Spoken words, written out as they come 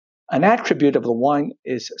An attribute of the wine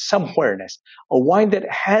is somewhereness, a wine that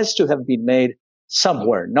has to have been made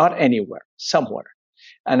somewhere, not anywhere, somewhere.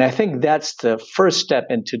 And I think that's the first step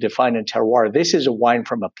into defining terroir. This is a wine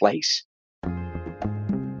from a place.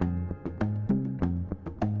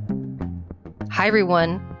 Hi,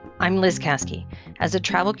 everyone. I'm Liz Caskey. As a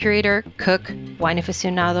travel curator, cook, wine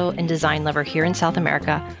aficionado, and design lover here in South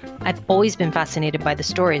America, I've always been fascinated by the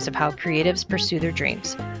stories of how creatives pursue their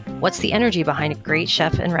dreams. What's the energy behind a great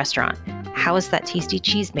chef and restaurant? How is that tasty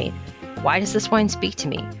cheese made? Why does this wine speak to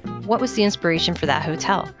me? What was the inspiration for that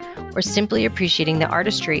hotel? Or simply appreciating the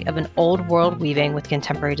artistry of an old world weaving with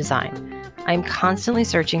contemporary design. I'm constantly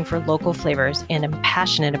searching for local flavors and am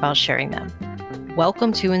passionate about sharing them.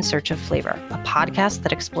 Welcome to In Search of Flavor, a podcast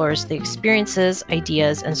that explores the experiences,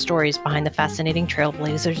 ideas, and stories behind the fascinating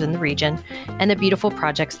trailblazers in the region and the beautiful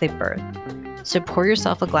projects they've birthed. So pour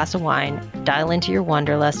yourself a glass of wine, dial into your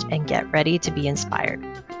wanderlust, and get ready to be inspired.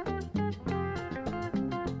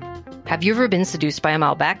 Have you ever been seduced by a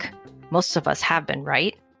Malbec? Most of us have been,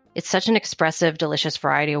 right? It's such an expressive, delicious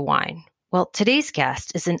variety of wine. Well, today's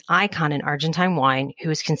guest is an icon in Argentine wine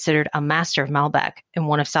who is considered a master of Malbec and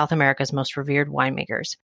one of South America's most revered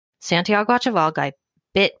winemakers. Santiago Achaval got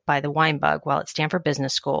bit by the wine bug while at Stanford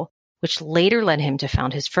Business School, which later led him to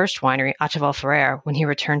found his first winery, Achaval Ferrer, when he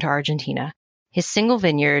returned to Argentina. His single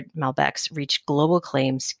vineyard Malbecs reached global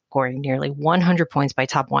acclaim, scoring nearly 100 points by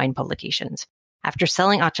top wine publications. After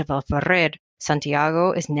selling Achaval Ferrer,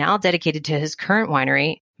 Santiago is now dedicated to his current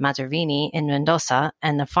winery, Matervini in Mendoza,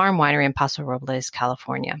 and the farm winery in Paso Robles,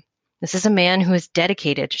 California. This is a man who is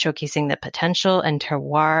dedicated to showcasing the potential and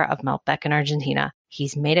terroir of Malbec in Argentina.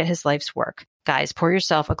 He's made it his life's work. Guys, pour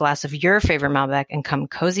yourself a glass of your favorite Malbec and come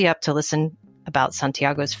cozy up to listen about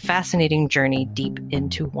Santiago's fascinating journey deep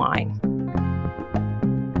into wine.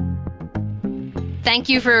 Thank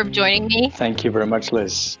you for joining me. Thank you very much,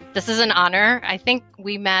 Liz. This is an honor. I think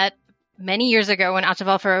we met many years ago when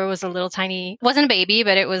Achaval Ferrer was a little tiny, wasn't a baby,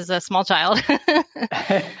 but it was a small child.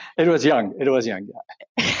 It was young.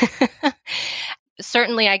 Yeah.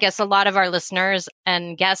 Certainly, I guess a lot of our listeners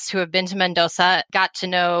and guests who have been to Mendoza got to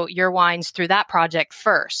know your wines through that project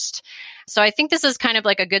first. So I think this is kind of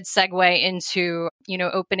like a good segue into,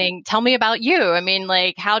 opening. Tell me about you. I mean,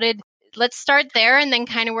 let's start there and then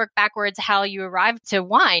kind of work backwards how you arrived to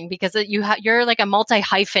wine, because you're like a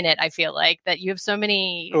multi-hyphenate, I feel like, that you have so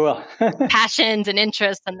many passions and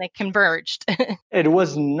interests and they converged. It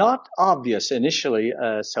was not obvious initially.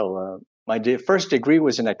 My first degree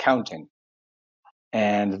was in accounting.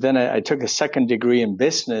 And then I took a second degree in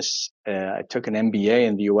business. I took an MBA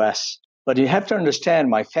in the US. But you have to understand,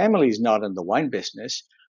 my family is not in the wine business.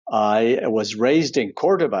 I was raised in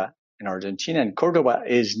Cordoba, in Argentina, and Cordoba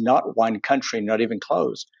is not wine country, not even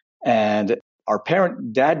close. And our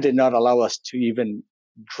dad did not allow us to even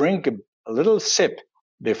drink a little sip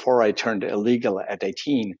before I turned illegal at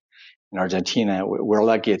 18 in Argentina. We're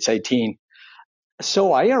lucky it's 18.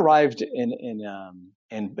 So I arrived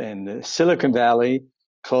in Silicon Valley,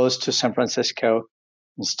 close to San Francisco,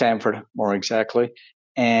 in Stanford, more exactly.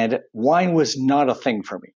 And wine was not a thing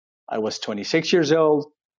for me. I was 26 years old,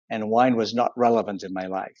 and wine was not relevant in my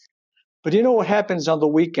life. But you know what happens on the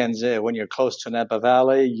weekends when you're close to Napa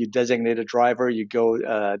Valley? You designate a driver, you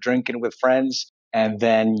go drinking with friends, and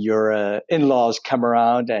then your in-laws come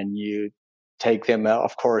around and you take them.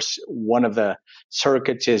 Of course, one of the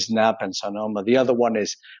circuits is Napa and Sonoma. The other one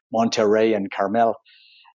is Monterey and Carmel.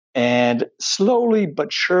 And slowly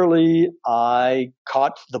but surely, I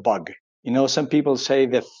caught the bug. Some people say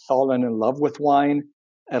they've fallen in love with wine.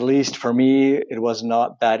 At least for me, it was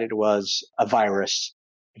not that. It was a virus.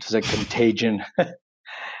 It was a contagion.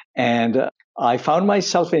 And I found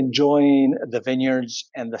myself enjoying the vineyards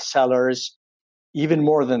and the cellars even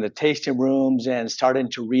more than the tasting rooms, and starting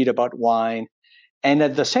to read about wine. And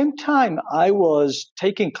at the same time, I was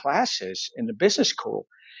taking classes in the business school.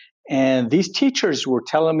 And these teachers were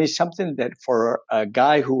telling me something that for a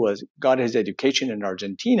guy who got his education in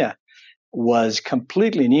Argentina was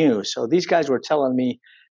completely new. So these guys were telling me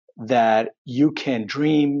that you can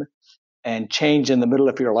dream and change in the middle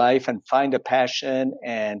of your life and find a passion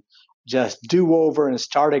and just do over and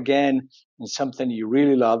start again in something you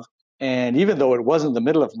really love. And even though it wasn't the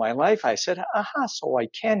middle of my life, I said, so I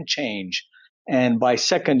can change. And by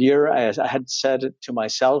second year, as I had said it to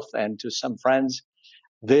myself and to some friends,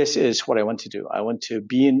 this is what I want to do. I want to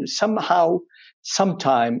be in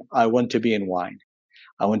sometime I want to be in wine.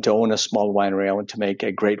 I want to own a small winery. I want to make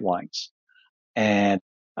great wines. And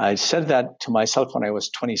I said that to myself when I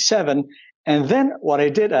was 27. And then what I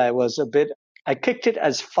did, I kicked it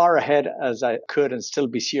as far ahead as I could and still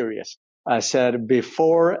be serious. I said,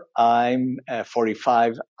 before I'm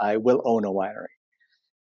 45, I will own a winery.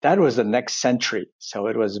 That was the next century, so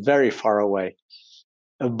it was very far away.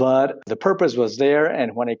 But the purpose was there,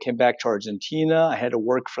 and when I came back to Argentina, I had to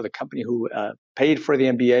work for the company who paid for the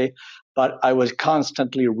MBA, but I was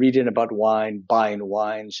constantly reading about wine, buying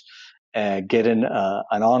wines, getting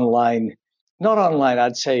an online, not online,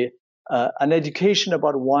 I'd say an education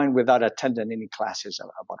about wine without attending any classes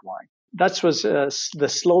about wine. That was the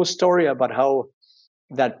slow story about how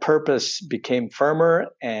that purpose became firmer,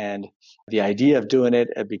 and the idea of doing it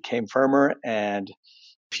became firmer. And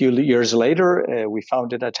a few years later, we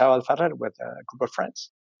founded Atao Alfarrer with a group of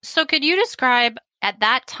friends. So could you describe at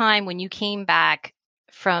that time when you came back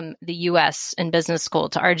from the US in business school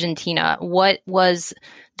to Argentina, what was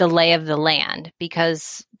the lay of the land?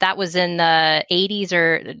 Because that was in the 80s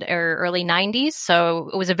or early 90s. So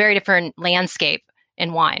it was a very different landscape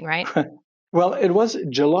in wine, right? Well, it was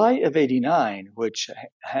July of 89, which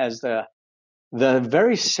has the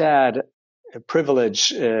very sad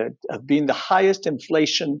privilege of being the highest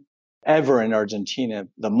inflation ever in Argentina,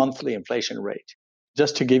 the monthly inflation rate.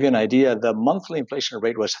 Just to give you an idea, the monthly inflation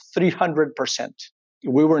rate was 300%.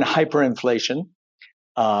 We were in hyperinflation.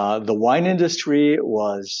 The wine industry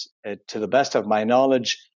was, to the best of my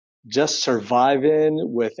knowledge, just surviving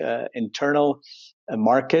with internal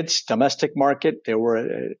markets, domestic market. There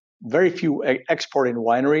were very few exporting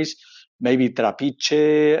wineries. Maybe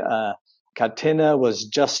Trapiche, Catena was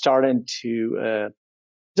just starting to,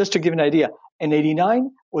 just to give an idea, in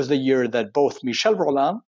 89 was the year that both Michel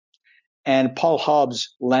Rolland and Paul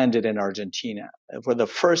Hobbs landed in Argentina. Were the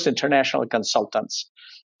first international consultants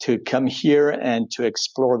to come here and to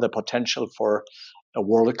explore the potential for a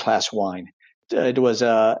world-class wine. It was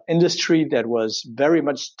an industry that was very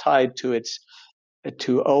much tied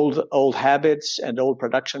to old habits and old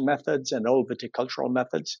production methods and old viticultural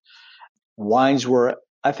methods. Wines were,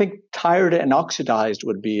 I think, tired and oxidized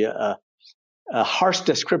would be a harsh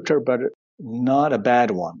descriptor, but not a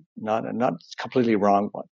bad one, not a completely wrong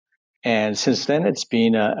one. And since then, it's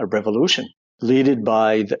been a revolution, led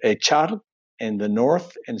by the Echard in the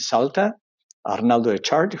north in Salta, Arnaldo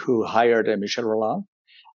Echard, who hired Michel Rolland,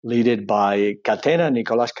 led by Catena,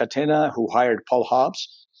 Nicolas Catena, who hired Paul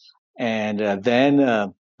Hobbs. And then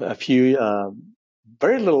a few,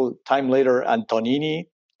 very little time later, Antonini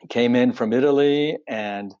came in from Italy.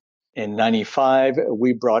 And in 95,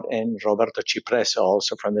 we brought in Roberto Cipressa,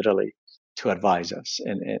 also from Italy, to advise us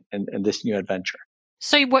in this new adventure.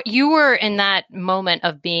 So what you were in that moment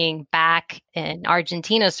of being back in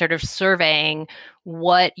Argentina, sort of surveying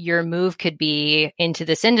what your move could be into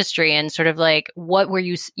this industry, and sort of like, what were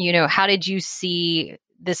you, how did you see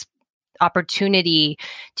this opportunity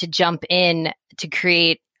to jump in to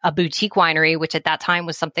create a boutique winery, which at that time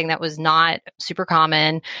was something that was not super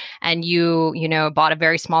common. And you bought a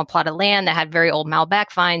very small plot of land that had very old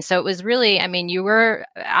Malbec vines. So it was really, Atao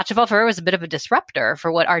Alfarrer was a bit of a disruptor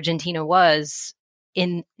for what Argentina was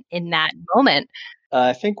in that moment.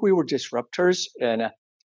 I think we were disruptors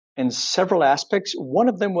in several aspects. One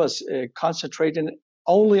of them was concentrating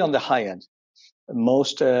only on the high end.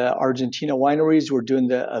 Most Argentina wineries were doing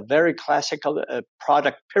a very classical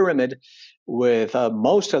product pyramid with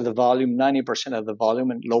most of the volume, 90% of the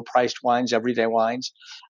volume, and low-priced wines, everyday wines,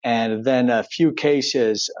 and then a few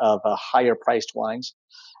cases of higher-priced wines.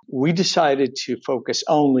 We decided to focus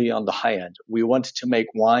only on the high end. We wanted to make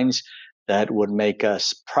wines that would make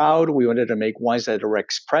us proud. We wanted to make wines that were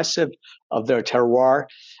expressive of their terroir.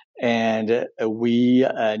 And we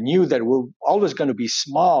knew that we're always going to be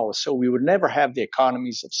small, so we would never have the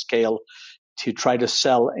economies of scale to try to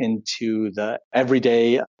sell into the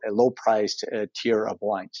everyday low-priced tier of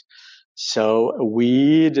wines. So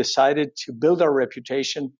we decided to build our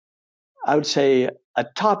reputation. I would say a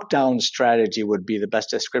top-down strategy would be the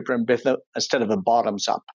best descriptor instead of a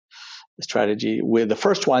bottoms-up strategy. With the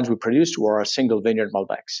first wines we produced were our single vineyard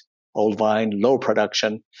Malbecs, old vine, low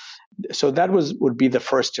production. So that would be the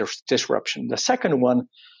first disruption. The second one,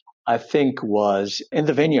 I think, was in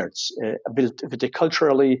the vineyards.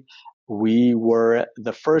 Viticulturally, we were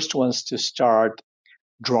the first ones to start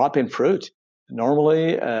drop-in fruit.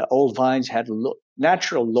 Normally, old vines had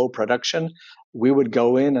natural low production. We would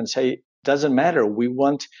go in and say, doesn't matter. We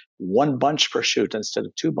want one bunch per shoot instead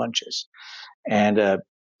of two bunches. And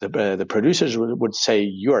the producers would say,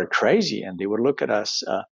 you are crazy. And they would look at us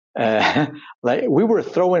like we were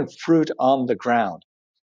throwing fruit on the ground,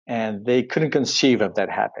 and they couldn't conceive of that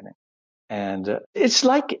happening. And it's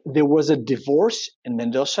like there was a divorce in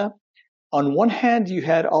Mendoza. On one hand, you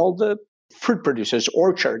had all the fruit producers,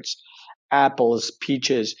 orchards, apples,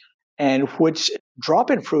 peaches, and which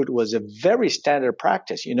drop-in fruit was a very standard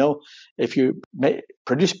practice. If you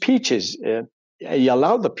produce peaches, you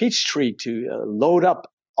allow the peach tree to load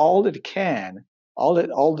up all it can, all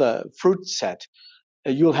the fruit set.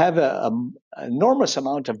 You'll have an enormous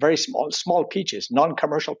amount of very small peaches,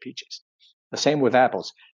 non-commercial peaches. The same with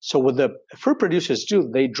apples. So what the fruit producers do,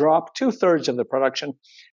 they drop 2/3 of the production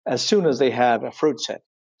as soon as they have a fruit set.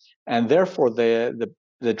 And therefore,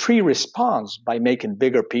 the tree responds by making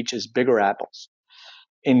bigger peaches, bigger apples.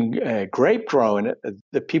 In grape growing,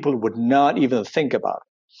 the people would not even think about it.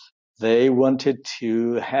 They wanted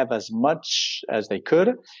to have as much as they could,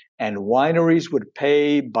 and wineries would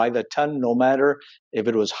pay by the ton, no matter if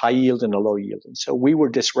it was high yield and low yield. And so we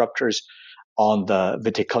were disruptors on the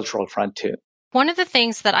viticultural front too. One of the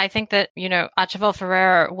things that I think that, Acheval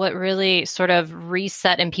Ferrer, what really sort of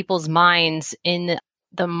reset in people's minds in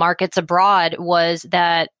the markets abroad was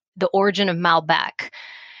that the origin of Malbec.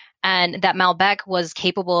 And that Malbec was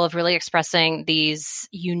capable of really expressing these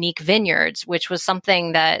unique vineyards, which was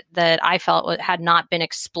something that I felt had not been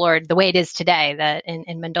explored the way it is today, that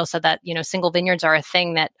in Mendoza, that, single vineyards are a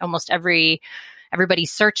thing that almost everybody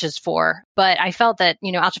searches for. But I felt that,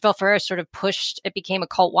 Acheval Ferrer sort of it became a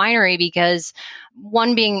cult winery because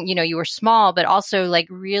one being, you were small, but also like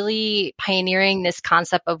really pioneering this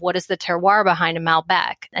concept of what is the terroir behind a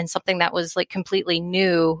Malbec, and something that was like completely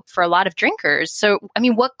new for a lot of drinkers. So,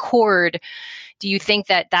 what chord do you think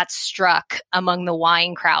that struck among the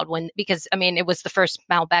wine crowd because it was the first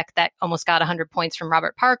Malbec that almost got 100 points from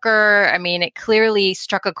Robert Parker. It clearly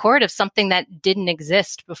struck a chord of something that didn't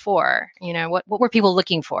exist before. What were people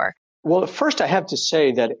looking for? Well, first I have to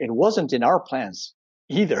say that it wasn't in our plans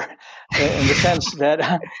either, in the sense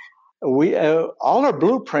that we all our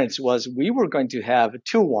blueprints was we were going to have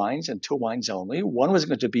 2 wines and 2 wines only. One was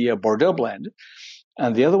going to be a Bordeaux blend,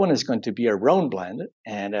 and the other one is going to be a Rhone blend,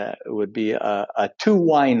 and it would be a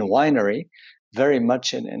 2-wine winery, very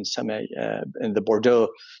much in the Bordeaux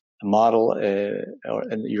model or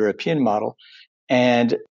in the European model.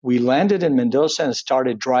 And we landed in Mendoza and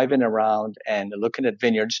started driving around and looking at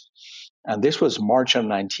vineyards. And this was March of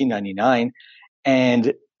 1999.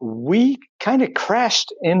 And we kind of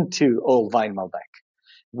crashed into Old Vine Malbec.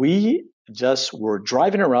 We just were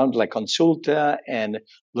driving around like Consulta and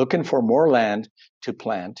looking for more land to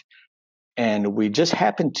plant. And we just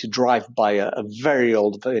happened to drive by a very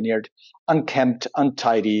old vineyard, unkempt,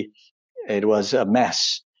 untidy. It was a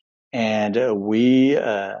mess. And we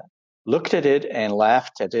looked at it and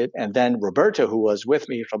laughed at it. And then Roberto, who was with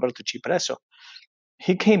me, Roberto Cipresso,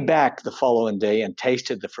 he came back the following day and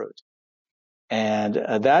tasted the fruit. And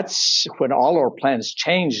that's when all our plans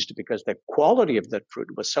changed, because the quality of that fruit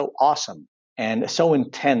was so awesome and so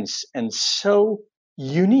intense and so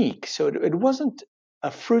unique. So it wasn't a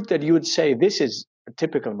fruit that you would say, this is a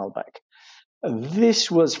typical Malbec. This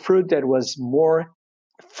was fruit that was more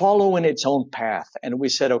following its own path. And we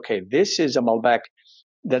said, okay, this is a Malbec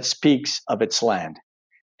that speaks of its land.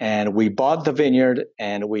 And we bought the vineyard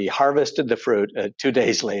and we harvested the fruit 2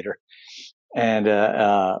 days later. And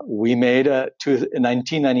we made a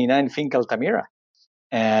 1999 Finca Altamira.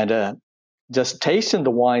 And just tasting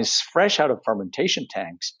the wines fresh out of fermentation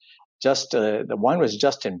tanks, the wine was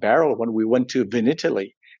just in barrel when we went to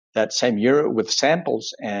Vinitaly that same year with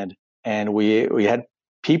samples. And we had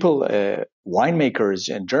people,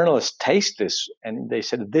 winemakers and journalists taste this, and they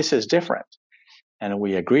said, this is different. And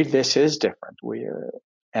we agreed this is different.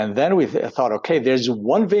 And then we thought, okay, there's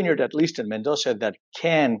one vineyard, at least in Mendoza, that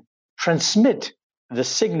can transmit the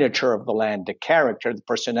signature of the land, the character, the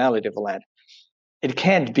personality of the land. It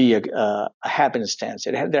can't be a happenstance.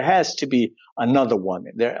 There has to be another one,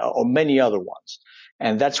 or many other ones.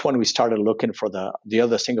 And that's when we started looking for the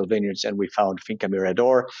other single vineyards, and we found Finca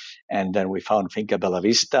Mirador, and then we found Finca Bella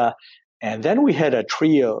Vista, and then we had a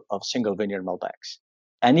trio of single vineyard Malbecs.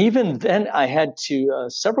 And even then, I had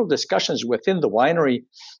several discussions within the winery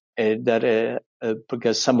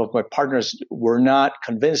because some of my partners were not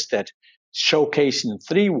convinced that showcasing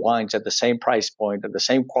 3 wines at the same price point, at the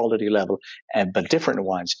same quality level, but different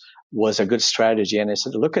wines was a good strategy. And I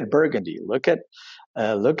said, look at Burgundy, look at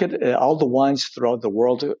all the wines throughout the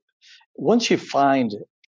world. Once you find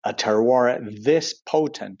a terroir this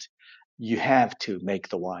potent, you have to make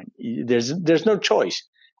the wine. There's no choice.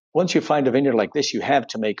 Once you find a vineyard like this, you have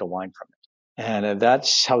to make a wine from it. And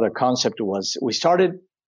that's how the concept was. We started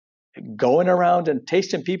going around and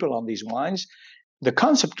tasting people on these wines. The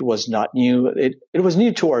concept was not new. It was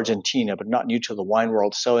new to Argentina, but not new to the wine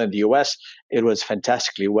world. So in the US, it was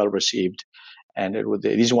fantastically well received. And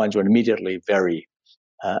these wines were immediately very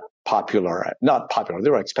popular. Not popular, they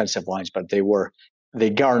were expensive wines, but they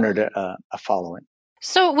garnered a following.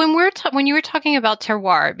 So when you were talking about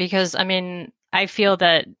terroir, because I mean, I feel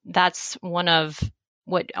that that's one of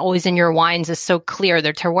what always in your wines is so clear.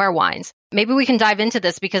 They're terroir wines. Maybe we can dive into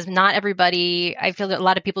this because not everybody, I feel that a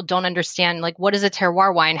lot of people don't understand, like, what is a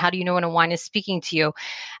terroir wine? How do you know when a wine is speaking to you?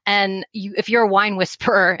 And if you're a wine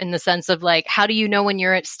whisperer in the sense of like, how do you know when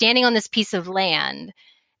you're standing on this piece of land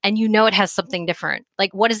and you know it has something different?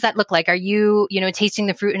 Like, what does that look like? Are you, tasting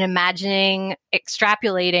the fruit and imagining,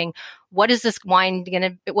 extrapolating, what is this wine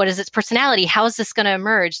what is its personality? How is this going to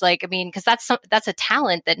emerge? Like, I mean, because that's a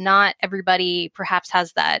talent that not everybody perhaps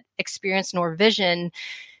has that experience nor vision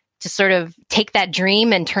to sort of take that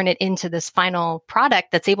dream and turn it into this final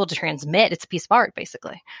product that's able to transmit. It's a piece of art,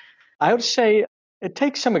 basically. I would say it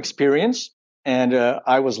takes some experience, and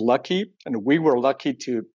I was lucky, and we were lucky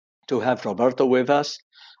to have Roberto with us.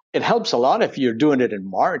 It helps a lot if you're doing it in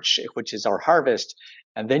March, which is our harvest,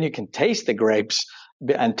 and then you can taste the grapes.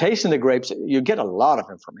 And tasting the grapes, you get a lot of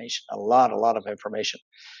information, a lot of information.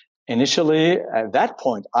 Initially, at that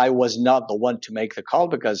point, I was not the one to make the call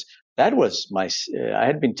because that was I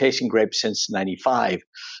had been tasting grapes since '95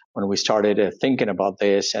 when we started thinking about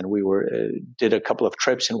this, and we did a couple of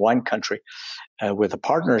trips in wine country with the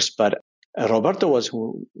partners. But Roberto was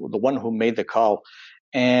the one who made the call.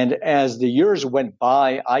 And as the years went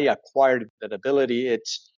by, I acquired that ability.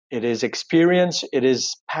 It is experience, it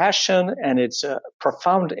is passion, and it's a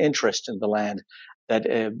profound interest in the land that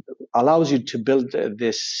allows you to build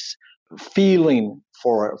this feeling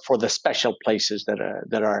for the special places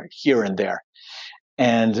that are here and there.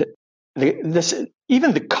 And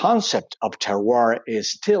even the concept of terroir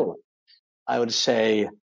is still, I would say,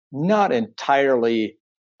 not entirely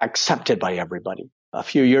accepted by everybody. A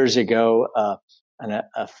few years ago,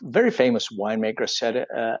 a very famous winemaker said,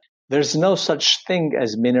 there's no such thing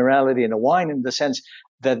as minerality in a wine, in the sense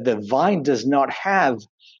that the vine does not have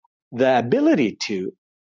the ability to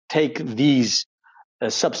take these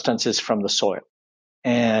substances from the soil.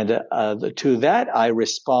 And to that, I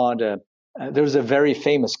respond, there was a very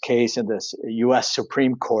famous case in the U.S.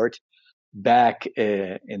 Supreme Court back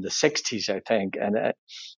in the 60s, I think. And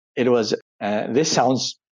it was, this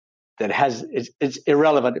sounds, it's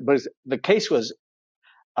irrelevant, but the case was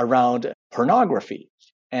around pornography.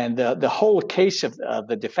 And the whole case of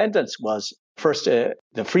the defendants was first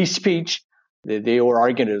the free speech. They were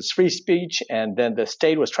arguing it was free speech, and then the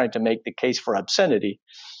state was trying to make the case for obscenity.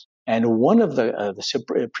 And one of the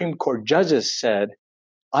Supreme Court judges said,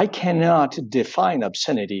 I cannot define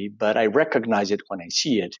obscenity, but I recognize it when I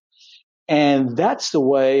see it. And that's the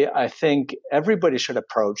way I think everybody should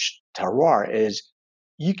approach terroir is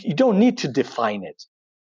you don't need to define it.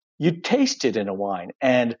 You taste it in a wine,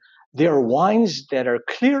 and there are wines that are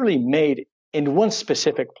clearly made in one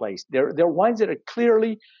specific place. There are wines that are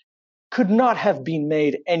clearly could not have been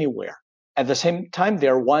made anywhere. At the same time,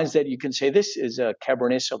 there are wines that you can say this is a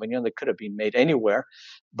Cabernet Sauvignon that could have been made anywhere,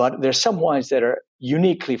 but there's some wines that are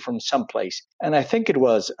uniquely from someplace. And I think it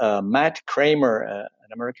was Matt Kramer,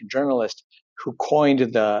 an American journalist, who coined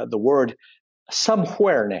the word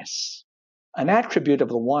somewhereness. An attribute of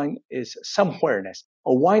the wine is somewhereness,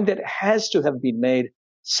 a wine that has to have been made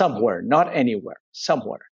somewhere, not anywhere,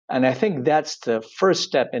 somewhere. And I think that's the first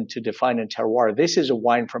step into defining terroir. This is a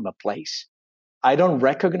wine from a place. I don't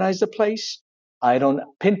recognize the place. I don't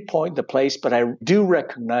pinpoint the place, but I do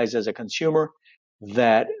recognize as a consumer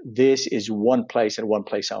that this is one place and one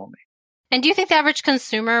place only. And do you think the average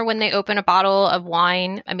consumer, when they open a bottle of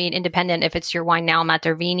wine, I mean, independent if it's your wine now,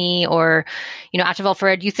 Matervini or,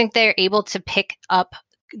 Activel, do you think they're able to pick up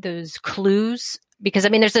those clues? Because, I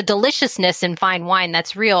mean, there's a deliciousness in fine wine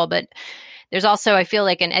that's real, but there's also, I feel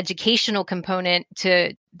like, an educational component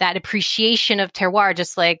to that appreciation of terroir,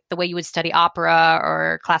 just like the way you would study opera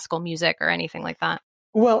or classical music or anything like that.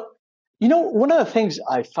 Well, one of the things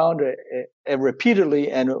I found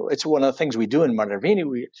repeatedly, and it's one of the things we do in Matervini,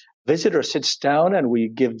 visitor sits down and we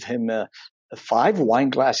give him 5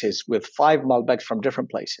 wine glasses with 5 Malbecs from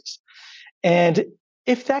different places. And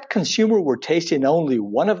if that consumer were tasting only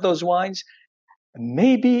one of those wines,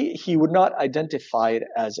 maybe he would not identify it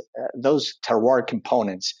as those terroir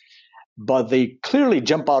components, but they clearly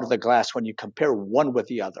jump out of the glass when you compare one with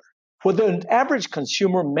the other. What the average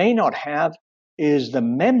consumer may not have is the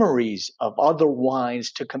memories of other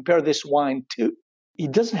wines to compare this wine to. He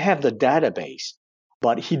doesn't have the database,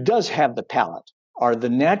 but he does have the palate.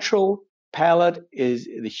 The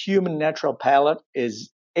human natural palate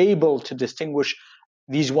is able to distinguish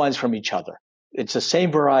these wines from each other. It's the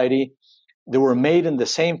same variety. They were made in the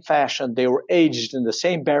same fashion. They were aged in the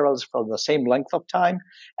same barrels for the same length of time.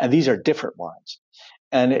 And these are different wines.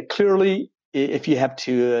 And clearly, if you have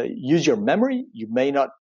to use your memory, you may not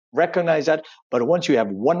recognize that. But once you have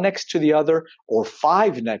one next to the other or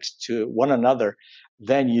five next to one another,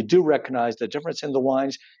 then you do recognize the difference in the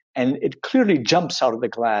wines. And it clearly jumps out of the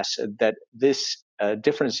glass that this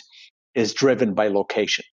difference is driven by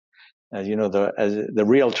location. As you know, as the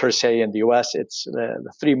realtors say in the U.S., it's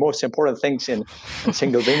the three most important things in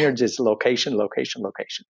single vineyards is location, location,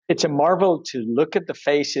 location. It's a marvel to look at the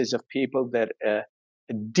faces of people that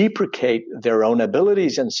deprecate their own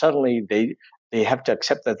abilities, and suddenly they have to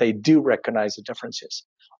accept that they do recognize the differences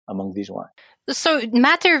among these wines. So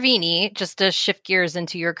Mattervini, just to shift gears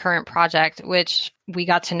into your current project, which we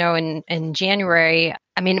got to know in January,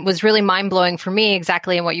 I mean, it was really mind-blowing for me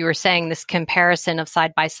exactly in what you were saying, this comparison of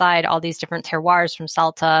side by side, all these different terroirs from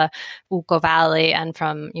Salta, Uco Valley, and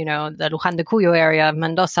from, the Luján de Cuyo area of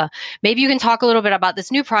Mendoza. Maybe you can talk a little bit about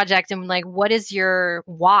this new project and like, what is your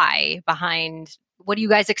why behind, what are you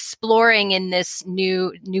guys exploring in this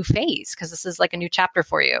new phase? Because this is like a new chapter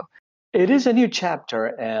for you. It is a new chapter,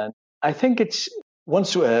 and I think it's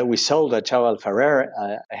once we sold Chao Alfarer,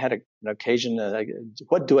 I had an occasion.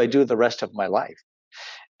 What do I do the rest of my life?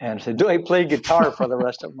 And I said, do I play guitar for the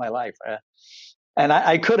rest of my life? And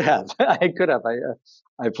I could have.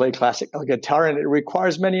 I play classical guitar, and it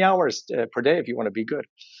requires many hours per day if you want to be good.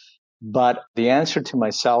 But the answer to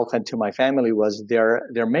myself and to my family was there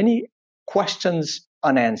are many questions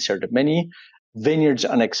unanswered, many vineyards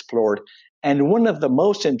unexplored. And one of the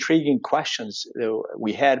most intriguing questions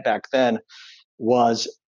we had back then was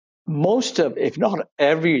most of, if not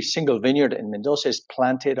every single vineyard in Mendoza is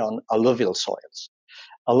planted on alluvial soils.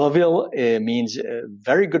 Alluvial means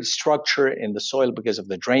very good structure in the soil because of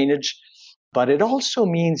the drainage, but it also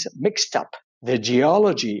means mixed up. The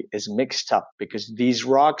geology is mixed up because these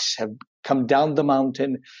rocks have come down the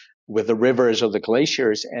mountain with the rivers or the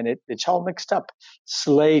glaciers, and it's all mixed up.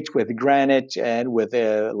 Slate with granite and with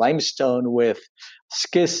limestone with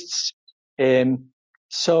schists.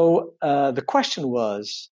 So the question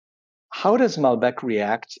was, how does Malbec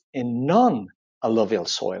react in non-alluvial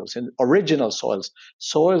soils, in original soils,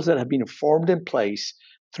 soils that have been formed in place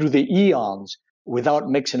through the eons without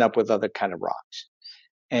mixing up with other kind of rocks?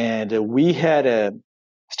 And we had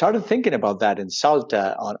started thinking about that in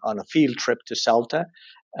Salta on a field trip to Salta,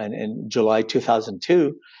 and in July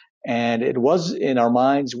 2002, and it was in our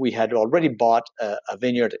minds. We had already bought a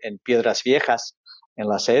vineyard in Piedras Viejas in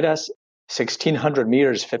Las Heras, 1,600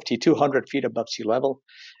 meters, 5,200 feet above sea level,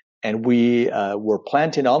 and we were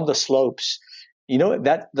planting on the slopes.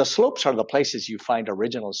 That the slopes are the places you find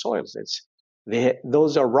original soils.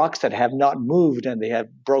 Those are rocks that have not moved and they have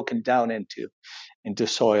broken down into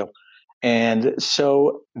soil. And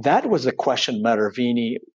so that was the question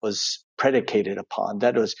Mattervini was predicated upon.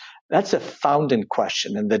 That's a founding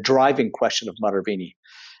question and the driving question of Mattervini.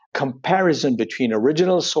 Comparison between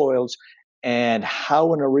original soils and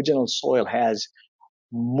how an original soil has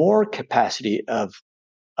more capacity of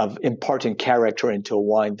imparting character into a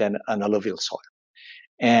wine than an alluvial soil.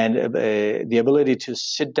 And the ability to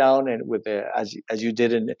sit down and as you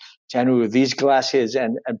did in January with these glasses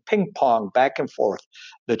and ping pong back and forth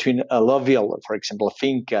between alluvial, for example,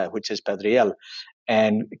 Finca, which is Pedriel,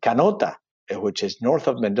 and Canota, which is north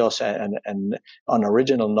of Mendoza and on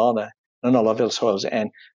original non-alluvial soils,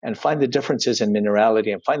 and find the differences in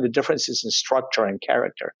minerality and find the differences in structure and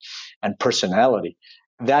character and personality.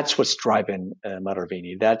 That's what's driving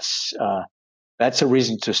Mattervini. That's a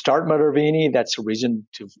reason to start Mattervini. That's a reason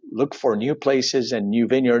to look for new places and new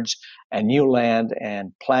vineyards and new land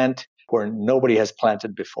and plant where nobody has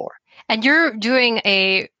planted before. And you're doing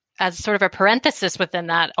as sort of a parenthesis within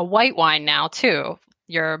that, a white wine now too.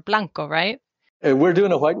 You're Blanco, right? We're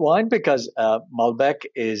doing a white wine because Malbec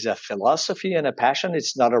is a philosophy and a passion.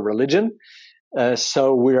 It's not a religion.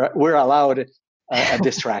 So we're allowed a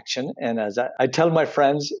distraction. And as I tell my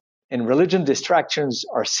friends, in religion, distractions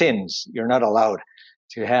are sins. You're not allowed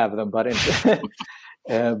to have them. But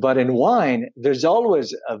in wine, there's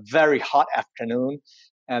always a very hot afternoon,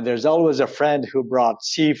 and there's always a friend who brought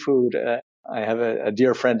seafood. I have a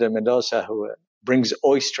dear friend in Mendoza who brings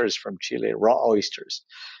oysters from Chile, raw oysters.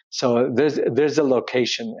 So there's a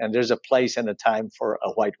location and there's a place and a time for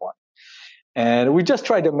a white wine. And we just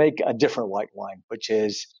try to make a different white wine, which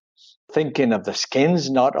is thinking of the skins,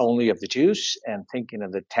 not only of the juice, and thinking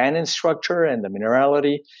of the tannin structure and the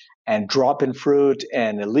minerality, and dropping fruit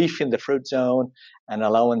and a leaf in the fruit zone, and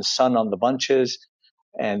allowing sun on the bunches,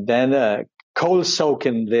 and then cold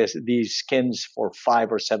soaking these skins for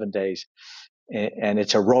 5 or 7 days. And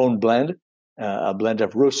it's a Rhone blend, a blend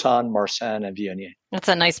of Roussanne, Marsanne, and Viognier. That's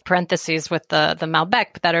a nice parentheses with the Malbec,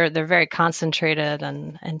 but they're very concentrated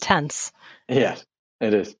and intense. Yes.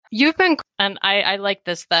 It is. You've been, and I like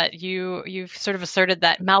this, that you've sort of asserted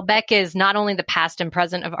that Malbec is not only the past and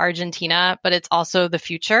present of Argentina, but it's also the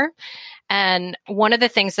future. And one of the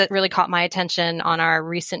things that really caught my attention on our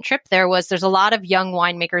recent trip there was there's a lot of young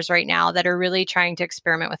winemakers right now that are really trying to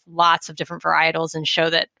experiment with lots of different varietals and show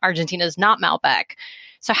that Argentina is not Malbec.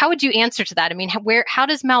 So how would you answer to that? I mean, how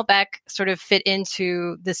does Malbec sort of fit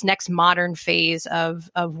into this next modern phase of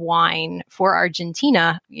wine for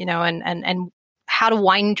Argentina, and how do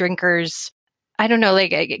wine drinkers, I don't know,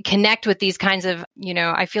 like connect with these kinds of,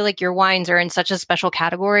 I feel like your wines are in such a special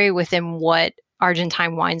category within what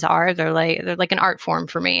Argentine wines are. They're like an art form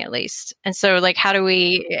for me, at least. And so like, how do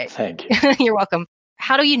we, Thank you. you're welcome.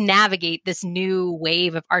 How do you navigate this new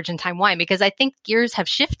wave of Argentine wine? Because I think gears have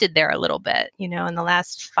shifted there a little bit, in the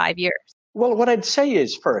last 5 years. Well, what I'd say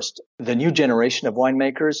is first, the new generation of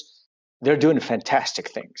winemakers, they're doing fantastic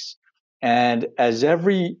things. And as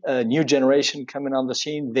every new generation coming on the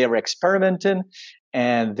scene, they're experimenting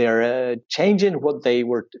and they're changing what they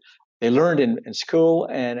learned in school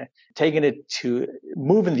and taking it to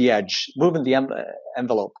moving the edge, moving the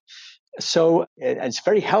envelope. So it's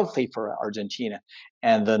very healthy for Argentina.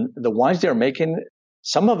 And the wines they're making,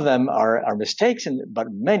 some of them are mistakes, but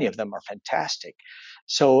many of them are fantastic.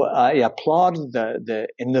 So I applaud the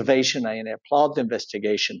innovation and I applaud the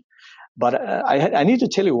investigation. But I need to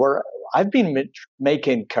tell you where I've been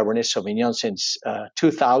making Cabernet Sauvignon since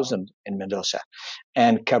 2000 in Mendoza,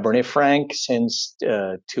 and Cabernet Franc since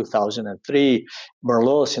 2003,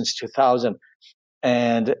 Merlot since 2000,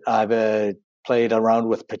 and I've played around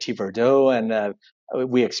with Petit Verdot, and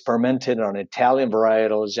we experimented on Italian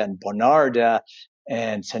varietals and Bonarda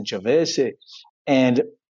and Sangiovese, and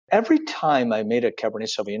every time I made a Cabernet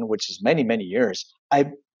Sauvignon, which is many, many years,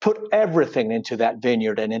 I put everything into that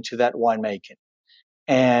vineyard and into that winemaking.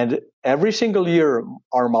 And every single year,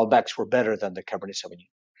 our Malbecs were better than the Cabernet Sauvignon.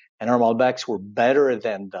 And our Malbecs were better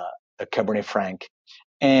than the Cabernet Franc.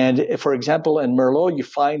 And for example, in Merlot, you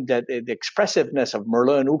find that the expressiveness of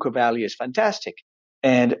Merlot and Uco Valley is fantastic.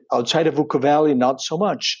 And outside of Uco Valley, not so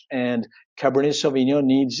much. And Cabernet Sauvignon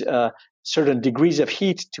needs certain degrees of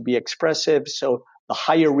heat to be expressive. So the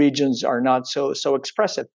higher regions are not so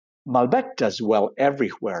expressive. Malbec does well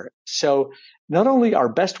everywhere. So not only our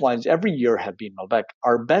best wines every year have been Malbec,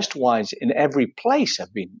 our best wines in every place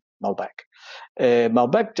have been Malbec.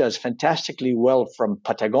 Malbec does fantastically well from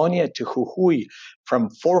Patagonia to Jujuy,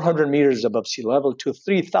 from 400 meters above sea level to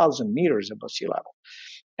 3,000 meters above sea level.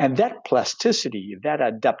 And that plasticity, that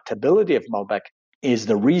adaptability of Malbec is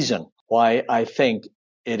the reason why I think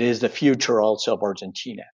it is the future also of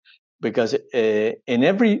Argentina. Because in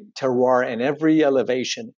every terroir, in every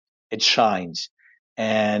elevation, it shines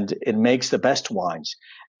and it makes the best wines.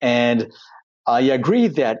 And I agree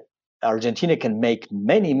that Argentina can make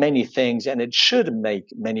many, many things, and it should make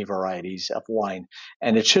many varieties of wine.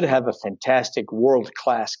 And it should have a fantastic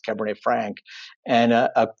world-class Cabernet Franc and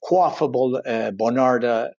a quaffable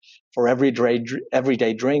Bonarda for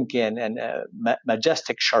everyday drink and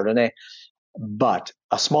majestic Chardonnay. But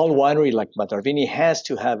a small winery like Matarvini has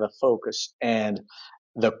to have a focus, and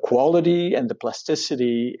the quality and the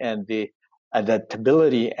plasticity and the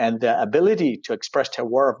adaptability and the ability to express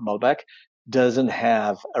terroir of Malbec doesn't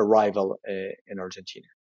have a rival in Argentina.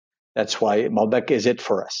 That's why Malbec is it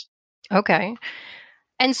for us. Okay.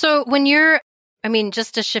 And so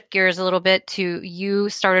just to shift gears a little bit you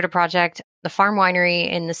started a project, the Farm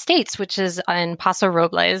Winery in the States, which is in Paso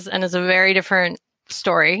Robles, and is a very different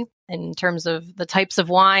story in terms of the types of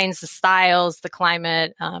wines, the styles, the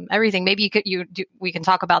climate, everything. Maybe we can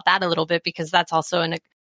talk about that a little bit, because that's also an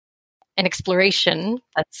exploration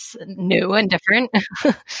that's new and different.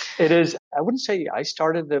 It is. I wouldn't say I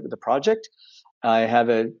started the project. I have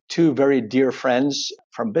two very dear friends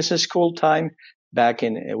from business school time.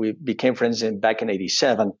 We became friends back in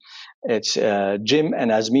 '87. It's Jim and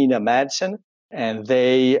Azmina Madsen. And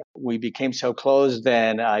we became so close,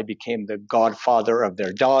 then I became the godfather of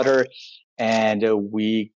their daughter. And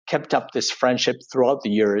we kept up this friendship throughout the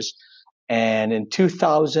years. And in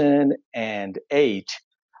 2008,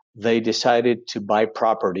 they decided to buy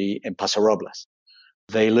property in Paso Robles.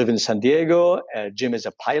 They live in San Diego. Jim is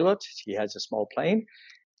a pilot. He has a small plane.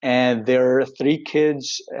 And their three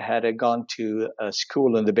kids had gone to a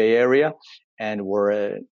school in the Bay Area and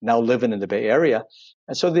were now living in the Bay Area.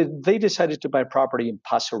 And so they decided to buy property in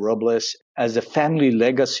Paso Robles as a family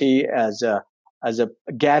legacy, as a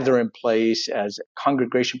gathering place, as a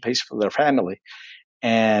congregation place for their family.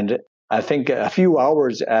 And I think a few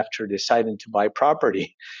hours after deciding to buy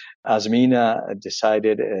property, Azmina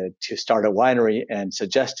decided to start a winery and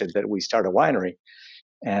suggested that we start a winery.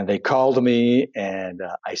 And they called me and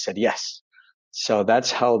I said yes. So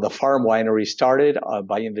that's how the farm winery started,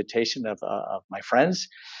 by invitation of my friends.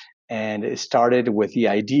 And it started with the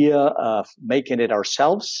idea of making it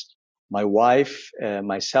ourselves. My wife,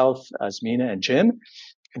 myself, Asmina, and Jim.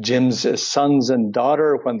 Jim's sons and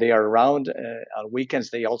daughter, when they are around on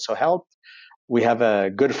weekends, they also help. We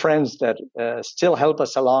have good friends that still help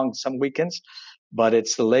us along some weekends, but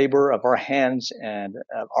it's the labor of our hands and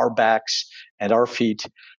our backs and our feet.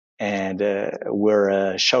 And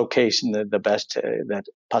we're showcasing the best that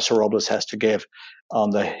Paso Robles has to give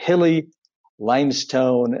on the hilly,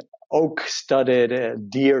 limestone, oak-studded,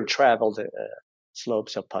 deer-traveled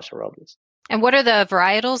slopes of Paso Robles. And what are the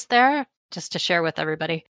varietals there, just to share with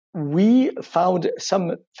everybody? We found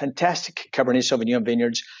some fantastic Cabernet Sauvignon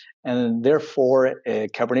vineyards, and therefore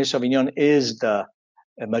Cabernet Sauvignon is the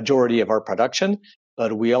majority of our production.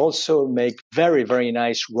 But we also make very, very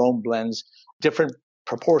nice Rhone blends, different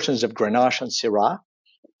proportions of Grenache and Syrah.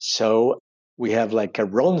 So we have like a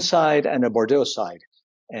Rhone side and a Bordeaux side.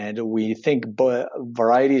 And we think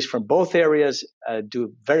varieties from both areas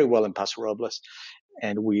do very well in Paso Robles.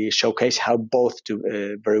 And we showcase how both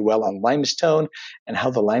do very well on limestone and how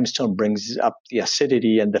the limestone brings up the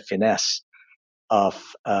acidity and the finesse of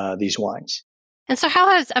these wines. And so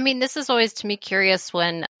this is always to me curious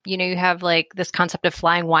when, you have like this concept of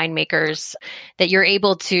flying winemakers that you're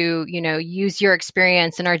able to, use your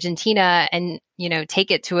experience in Argentina and, take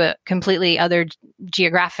it to a completely other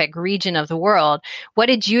geographic region of the world. What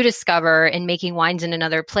did you discover in making wines in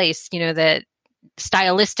another place, that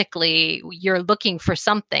stylistically you're looking for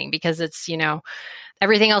something because it's,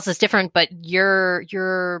 everything else is different, but your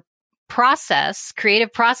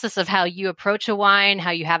creative process of how you approach a wine,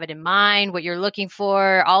 how you have it in mind, what you're looking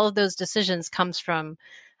for, all of those decisions comes from,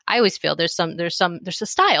 I always feel there's a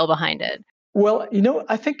style behind it. Well,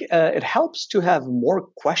 I think it helps to have more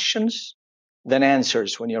questions than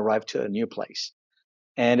answers when you arrive to a new place.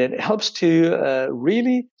 And it helps to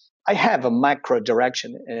really, I have a macro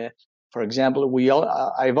direction. For example,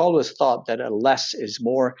 I've always thought that less is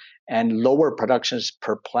more, and lower productions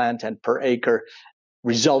per plant and per acre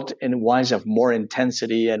result in wines of more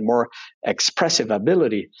intensity and more expressive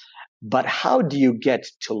ability. But how do you get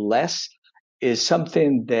to less is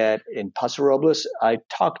something that in Paso Robles, I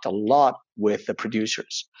talked a lot with the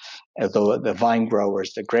producers, the vine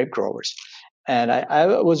growers, the grape growers. And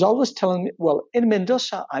I was always telling them, well, in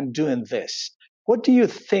Mendoza, I'm doing this. What do you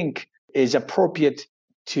think is appropriate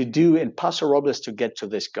to do in Paso Robles to get to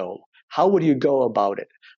this goal? How would you go about it?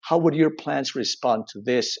 How would your plants respond to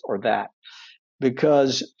this or that?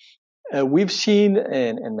 Because we've seen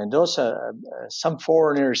in Mendoza, some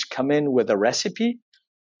foreigners come in with a recipe,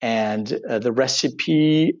 and the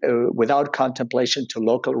recipe, without contemplation to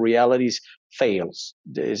local realities, fails,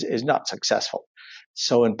 is not successful.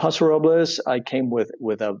 So in Paso Robles, I came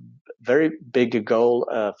with a very big goal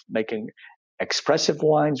of making expressive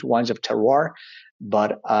wines of terroir,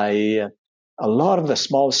 but a lot of the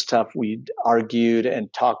small stuff we argued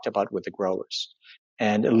and talked about with the growers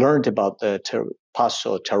and learned about the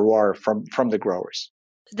Paso terroir from the growers.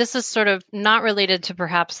 This is sort of not related to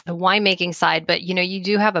perhaps the winemaking side, but, you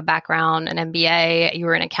do have a background, an MBA, you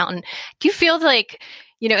were an accountant. Do you feel like,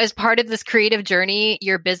 as part of this creative journey,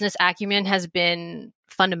 your business acumen has been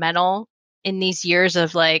fundamental in these years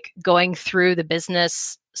of like going through the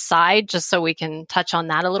business side, just so we can touch on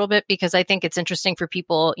that a little bit? Because I think it's interesting for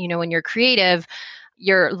people, when you're creative,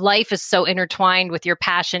 your life is so intertwined with your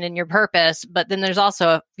passion and your purpose, but then there's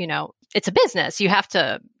also, it's a business. You have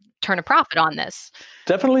to turn a profit on this.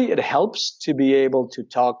 Definitely, it helps to be able to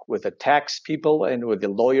talk with the tax people and with the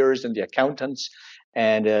lawyers and the accountants,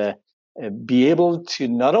 and be able to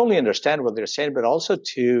not only understand what they're saying, but also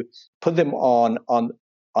to put them on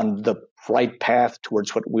the right path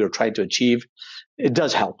towards what we are trying to achieve. It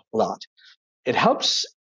does help a lot.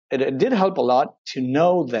 It did help a lot to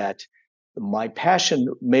know that my passion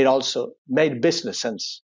made business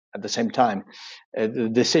sense at the same time. The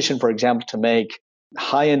decision, for example, to make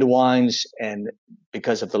high-end wines, and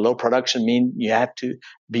because of the low production, mean you have to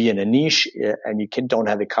be in a niche and you don't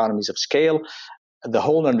have economies of scale. The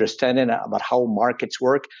whole understanding about how markets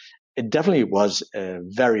work, it definitely was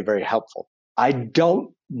very, very helpful. I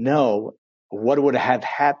don't know what would have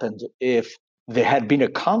happened if there had been a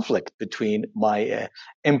conflict between my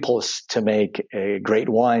impulse to make great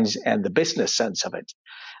wines and the business sense of it.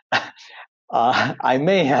 I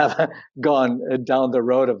may have gone down the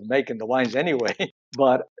road of making the wines anyway,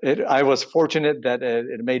 but I was fortunate that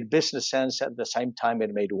it made business sense at the same time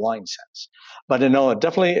it made wine sense. But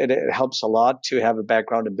definitely it helps a lot to have a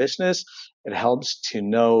background in business. It helps to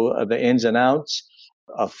know the ins and outs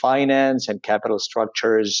of finance and capital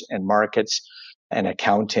structures and markets and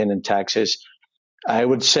accounting and taxes. I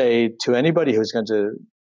would say to anybody who's going to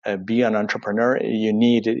be an entrepreneur, you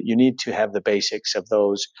need to have the basics of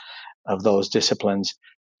those disciplines.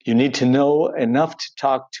 You need to know enough to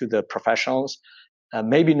talk to the professionals.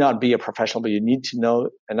 Maybe not be a professional, but you need to know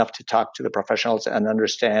enough to talk to the professionals and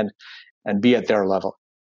understand and be at their level.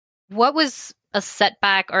 What was a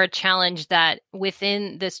setback or a challenge that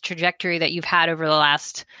within this trajectory that you've had over the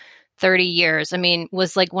last 30 years, I mean,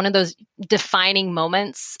 was like one of those defining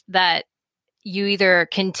moments that you either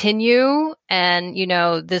continue and,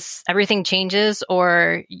 this everything changes,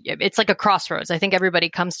 or it's like a crossroads? I think everybody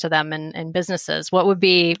comes to them in businesses. Would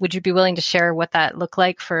you be willing to share what that looked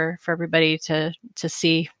like for everybody to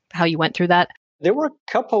see how you went through that? There were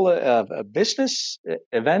a couple of business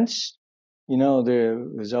events.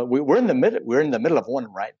 We're in the middle of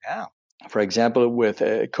one right now. For example, with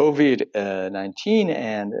COVID-19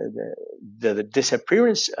 and the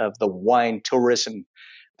disappearance of the wine tourism,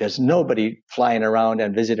 there's nobody flying around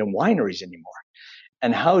and visiting wineries anymore.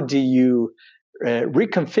 And how do you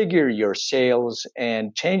reconfigure your sales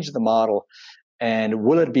and change the model? And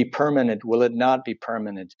will it be permanent? Will it not be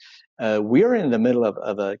permanent? We're in the middle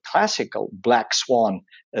of a classical black swan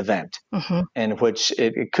event, in which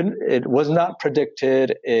it was not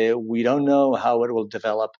predicted. We don't know how it will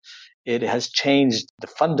develop. It has changed the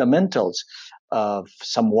fundamentals of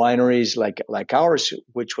some wineries like ours,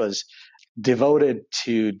 which was devoted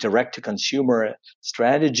to direct-to-consumer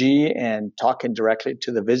strategy and talking directly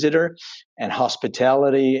to the visitor and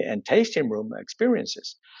hospitality and tasting room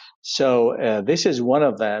experiences. So this is one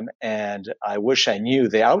of them, and I wish I knew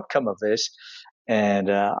the outcome of this. And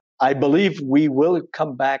I believe we will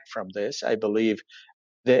come back from this. I believe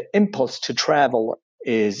the impulse to travel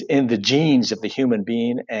is in the genes of the human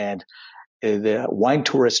being, and the wine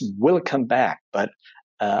tourism will come back, but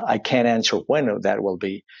I can't answer when that will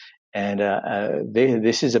be. And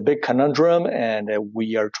this is a big conundrum, and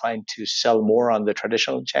we are trying to sell more on the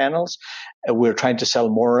traditional channels. We're trying to sell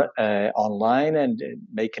more online and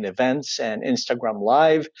making events and Instagram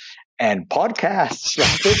Live and podcasts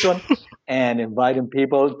like this one, and inviting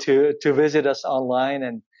people to visit us online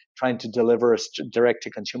and trying to deliver us direct to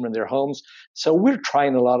consumer in their homes. So we're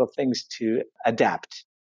trying a lot of things to adapt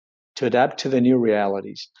to the new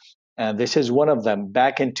realities. And this is one of them.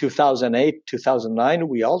 Back in 2008, 2009,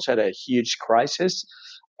 we also had a huge crisis,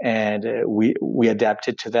 and we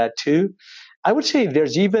adapted to that too. I would say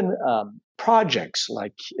there's even projects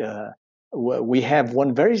like we have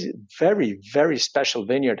one very, very, very special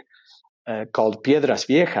vineyard called Piedras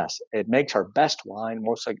Viejas. It makes our best wine,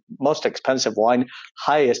 most expensive wine,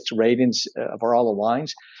 highest ratings of all the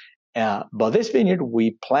wines. But this vineyard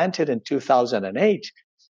we planted in 2008,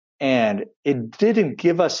 and it didn't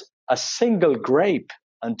give us a single grape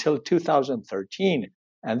until 2013.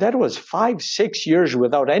 And that was 5-6 years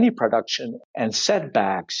without any production, and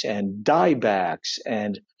setbacks and diebacks.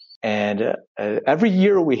 And every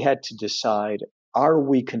year we had to decide, are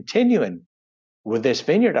we continuing with this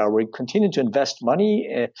vineyard? Are we continuing to invest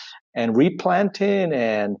money and replanting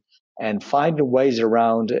and finding ways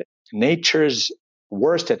around nature's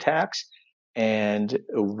worst attacks? And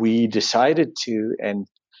we decided to, and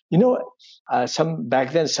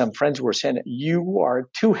back then some friends were saying, you are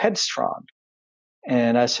too headstrong.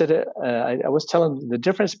 And I said, I was telling them the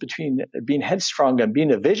difference between being headstrong and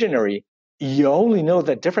being a visionary. You only know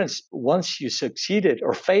that difference once you succeeded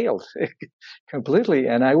or failed completely.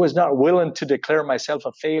 And I was not willing to declare myself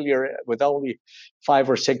a failure with only 5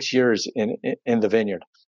 or 6 years in the vineyard.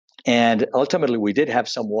 And ultimately, we did have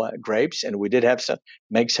some grapes, and we did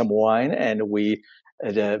make some wine, and we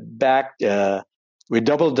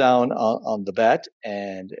doubled down on the bet,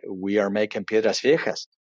 and we are making Piedras Viejas,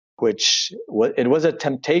 which it was a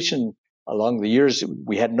temptation along the years.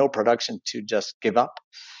 We had no production to just give up.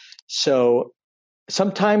 So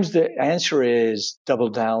sometimes the answer is double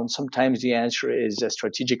down. Sometimes the answer is a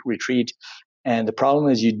strategic retreat. And the problem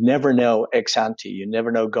is you never know ex ante. You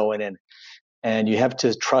never know going in. And you have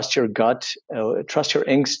to trust your gut, trust your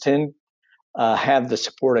instinct, have the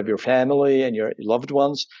support of your family and your loved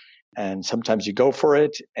ones. And sometimes you go for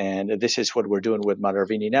it. And this is what we're doing with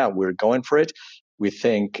Mallarvini now. We're going for it. We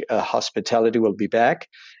think hospitality will be back.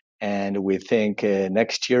 And we think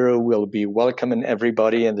next year we'll be welcoming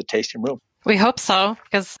everybody in the tasting room. We hope so,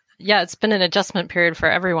 because, it's been an adjustment period for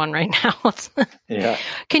everyone right now. Yeah.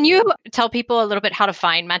 Can you tell people a little bit how to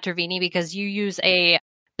find Mallarvini? Because you use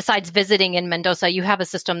besides visiting in Mendoza, you have a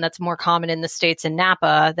system that's more common in the States in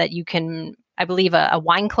Napa that you can, I believe, a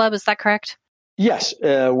wine club. Is that correct? Yes,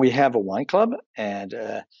 we have a wine club, and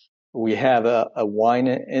we have a wine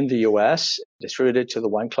in the U.S. distributed to the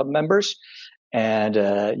wine club members. And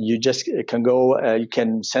you just can go, you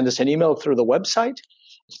can send us an email through the website,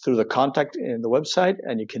 through the contact in the website,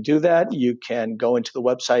 and you can do that. You can go into the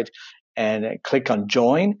website and click on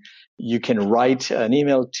join. You can write an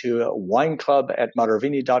email to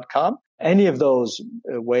wineclub@matervini.com. Any of those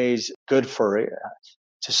ways good for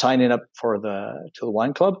to signing up for to the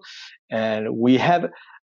wine club. And we have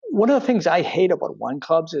one of the things I hate about wine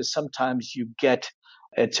clubs is sometimes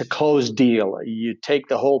it's a closed deal. You take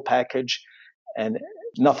the whole package and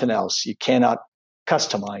nothing else. You cannot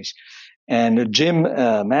customize. And Jim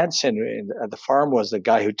Madsen at the farm was the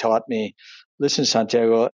guy who taught me, listen,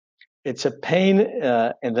 Santiago, it's a pain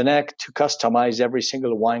in the neck to customize every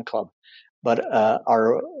single wine club. But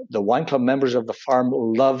the wine club members of the farm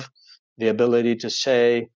love the ability to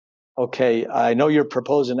say, okay, I know you're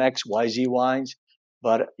proposing X, Y, Z wines,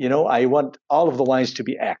 but I want all of the wines to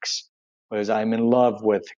be X, because I'm in love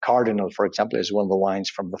with Cardinal, for example, is one of the wines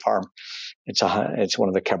from the farm. It's one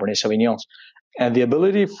of the Cabernet Sauvignons. And the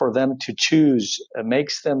ability for them to choose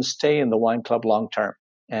makes them stay in the wine club long term.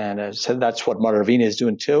 And so that's what Matervini is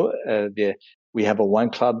doing too. We have a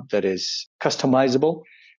wine club that is customizable.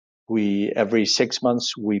 Every 6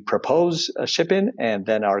 months, we propose a ship-in, and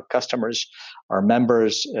then our customers, our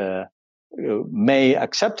members may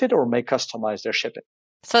accept it or may customize their ship-in.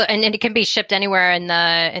 So, and it can be shipped anywhere in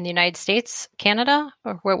the United States, Canada,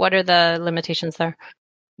 or what are the limitations there?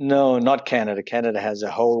 No, not Canada. Canada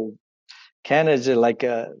is like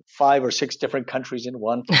 5 or 6 different countries in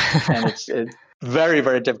one, and it's very,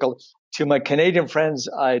 very difficult. To my Canadian friends,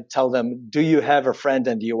 I tell them, do you have a friend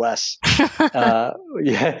in the U.S.?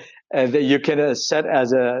 Yeah, and you can set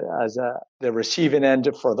as the receiving end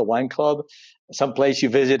for the wine club, someplace you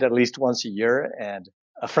visit at least once a year, and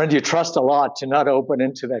a friend you trust a lot to not open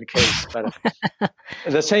into that case. But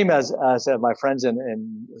the same as my friends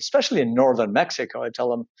especially in northern Mexico, I tell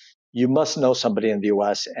them, you must know somebody in the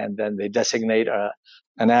U.S., and then they designate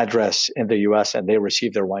an address in the U.S. and they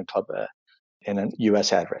receive their wine club in a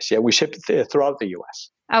U.S. address. Yeah, we ship throughout the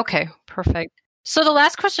U.S. Okay, perfect. So the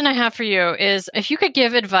last question I have for you is, if you could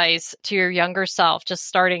give advice to your younger self, just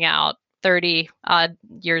starting out 30 odd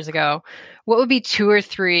years ago, what would be 2 or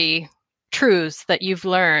 3 truths that you've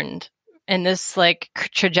learned in this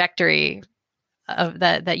trajectory of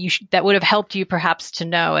that would have helped you perhaps to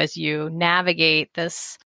know as you navigate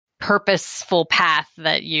this purposeful path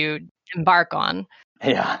that you embark on?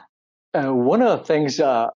 Yeah. One of the things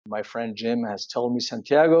my friend Jim has told me,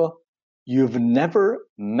 Santiago, you've never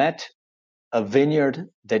met a vineyard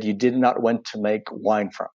that you did not want to make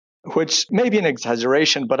wine from, which may be an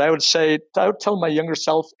exaggeration, but I would tell my younger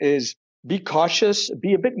self is be cautious,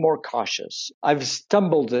 be a bit more cautious. I've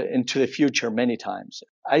stumbled into the future many times.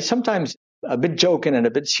 I sometimes, a bit joking and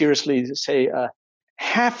a bit seriously, say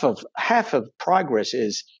half of progress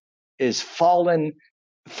is falling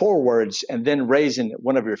forwards and then raising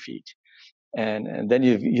one of your feet. And then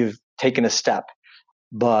you've taken a step.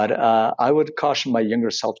 But I would caution my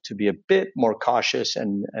younger self to be a bit more cautious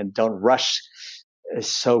and don't rush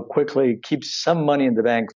so quickly. Keep some money in the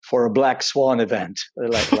bank for a black swan event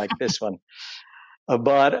like this one.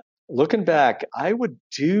 But looking back, I would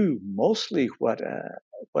do mostly what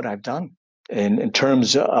I've done in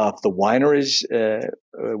terms of the wineries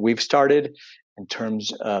we've started, in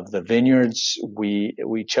terms of the vineyards we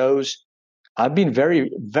chose. I've been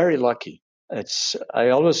very, very lucky. I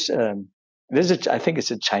think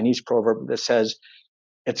it's a Chinese proverb that says,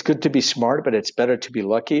 it's good to be smart, but it's better to be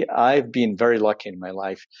lucky. I've been very lucky in my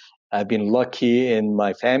life. I've been lucky in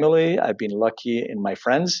my family. I've been lucky in my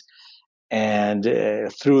friends. And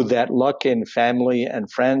through that luck in family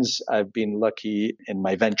and friends, I've been lucky in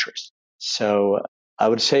my ventures. So I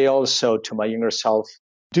would say also to my younger self,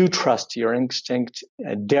 do trust your instinct,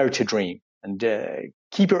 dare to dream, and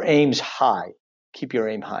keep your aims high. Keep your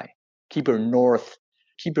aim high. Keep your north.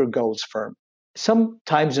 Keep your goals firm.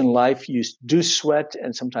 Sometimes in life you do sweat,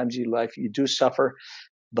 and sometimes in life you do suffer,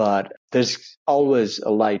 but there's always a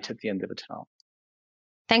light at the end of the tunnel.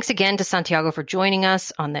 Thanks again to Santiago for joining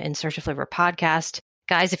us on the In Search of Flavor podcast.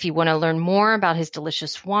 Guys, if you want to learn more about his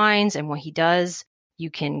delicious wines and what he does, you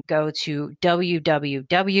can go to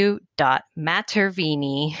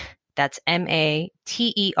www.matervini, that's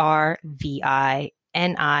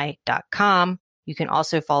MATERVINI.com. You can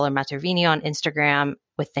also follow Matervini on Instagram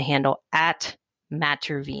with the handle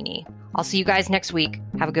 @Matervini. I'll see you guys next week.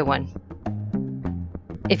 Have a good one.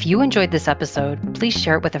 If you enjoyed this episode, please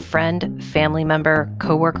share it with a friend, family member,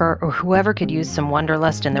 coworker, or whoever could use some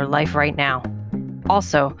Wanderlust in their life right now.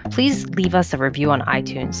 Also, please leave us a review on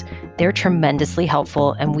iTunes. They're tremendously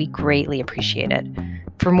helpful, and we greatly appreciate it.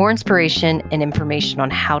 For more inspiration and information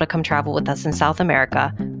on how to come travel with us in South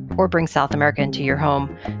America, or bring South America into your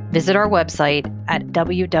home, visit our website at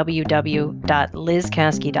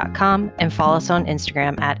www.lizcaskey.com and follow us on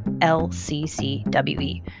Instagram at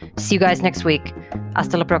LCCWE. See you guys next week.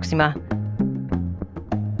 Hasta la próxima.